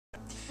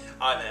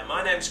Hi there,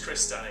 my name's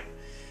Chris Dunning.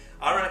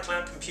 I run a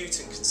cloud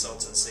computing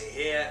consultancy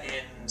here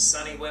in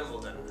sunny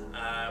Wimbledon.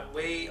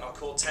 We are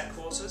called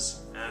Techquarters,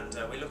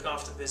 and we look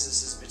after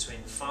businesses between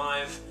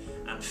 5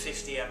 and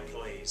 50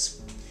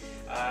 employees.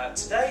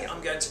 Today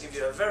I'm going to give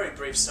you a very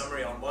brief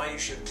summary on why you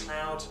should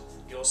cloud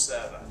your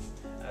server.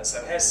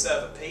 So here's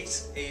Server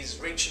Pete. He's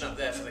reaching up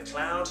there for the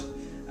cloud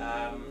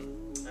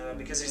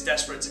because he's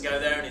desperate to go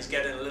there and he's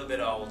getting a little bit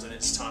old and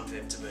it's time for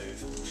him to move.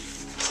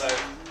 So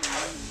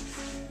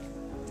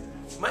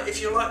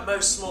if you're like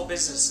most small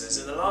businesses,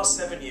 in the last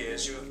 7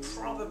 years you have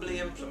probably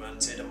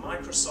implemented a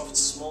Microsoft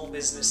Small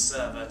Business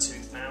Server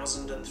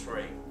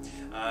 2003.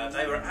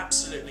 They were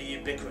absolutely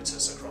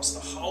ubiquitous across the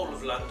whole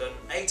of London.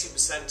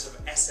 80%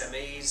 of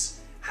SMEs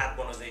had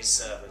one of these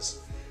servers.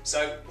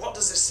 So what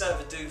does this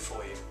server do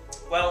for you?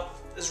 Well,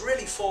 there's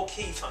really 4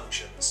 key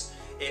functions.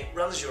 It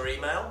runs your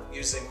email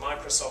using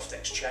Microsoft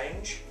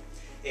Exchange.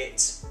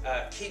 It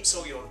keeps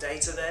all your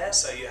data there,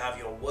 so you have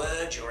your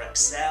Word, your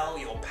Excel,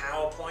 your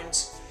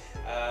PowerPoint,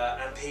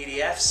 and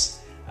PDFs.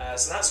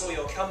 So that's all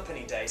your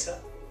company data.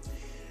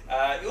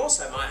 You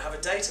also might have a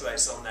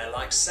database on there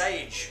like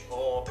Sage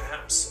or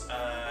perhaps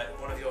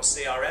one of your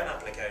CRM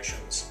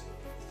applications.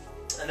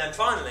 And then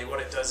finally what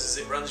it does is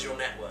it runs your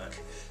network.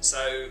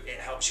 So it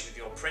helps you with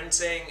your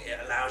printing, it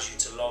allows you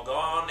to log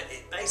on,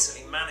 it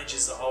basically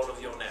manages the whole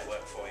of your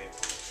network for you.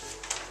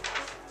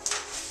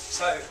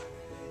 So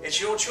it's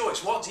your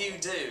choice. What do you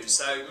do?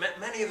 So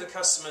many of the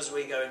customers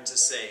we go in to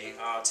see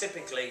are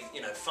typically,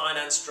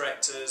 finance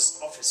directors,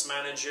 office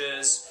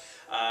managers,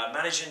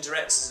 managing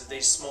directors of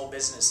these small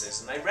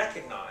businesses, and they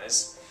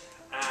recognise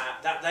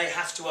that they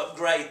have to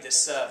upgrade this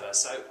server.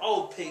 So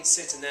old Pete's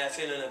sitting there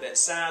feeling a bit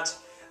sad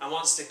and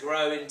wants to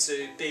grow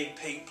into Big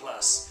Pete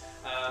Plus.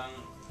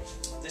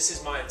 This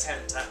is my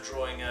attempt at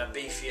drawing a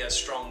beefier,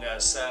 stronger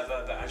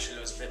server, but actually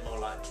looks a bit more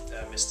like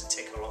Mr.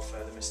 Tickle off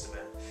the Mr.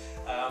 Men.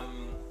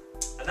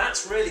 And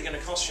that's really going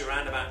to cost you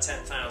around about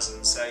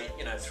 10,000. So,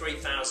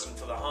 3,000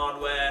 for the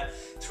hardware,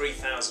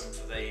 3,000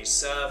 for the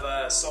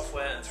server,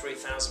 software, and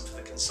 3,000 for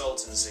the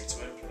consultancy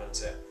to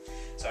implement it.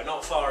 So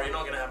not far, you're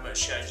not going to have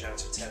much change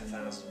out of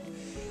 10,000.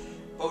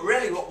 But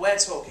really what we're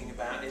talking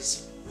about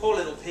is poor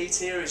little Pete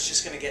here is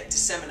just going to get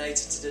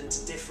disseminated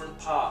into different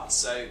parts.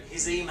 So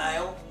his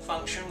email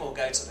function will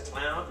go to the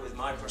cloud with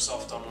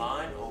Microsoft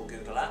Online or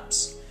Google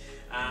Apps.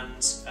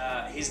 And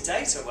his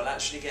data will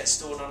actually get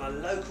stored on a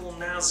local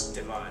NAS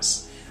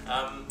device.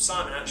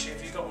 Simon, actually,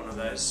 have you got one of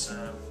those?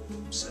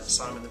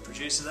 Simon, the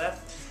producer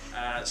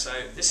there. So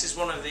this is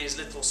one of these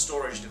little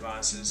storage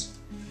devices,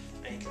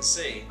 and you can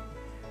see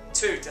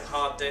 2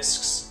 hard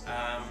disks.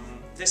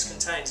 This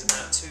contains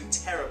about 2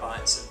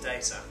 terabytes of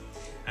data,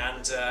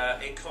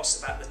 and it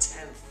costs about the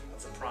 10th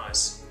of the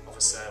price of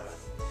a server.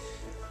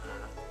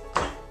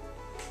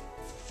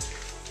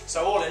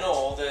 So all in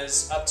all,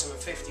 there's up to a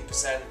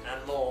 50%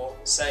 and more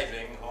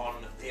saving on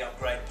the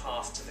upgrade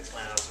path to the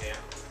cloud here.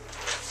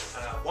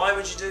 Why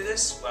would you do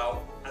this?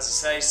 Well, as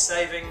I say,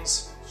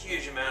 savings,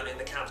 huge amount in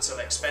the capital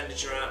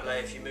expenditure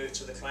outlay if you move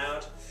to the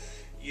cloud.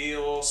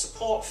 Your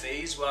support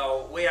fees,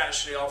 well, we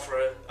actually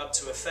offer up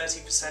to a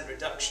 30%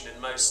 reduction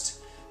in most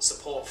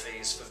support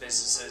fees for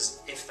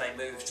businesses if they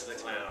move to the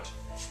cloud.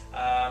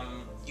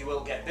 You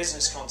will get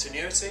business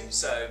continuity,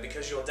 so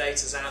because your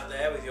data's out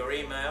there with your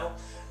email,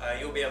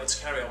 you'll be able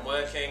to carry on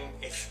working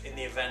if in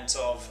the event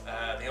of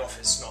the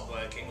office not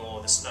working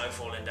or the snow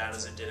falling down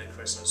as it did at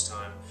Christmas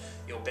time,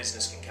 your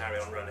business can carry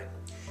on running.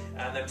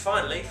 And then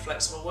finally,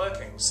 flexible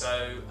working,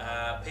 so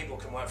people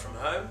can work from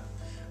home,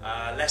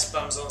 less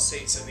bums on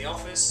seats in the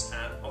office,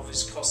 and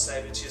obvious cost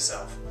saving to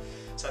yourself.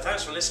 So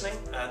thanks for listening,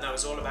 and that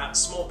was all about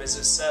Small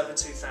Business Server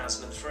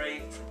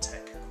 2003 from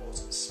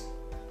Techquarters.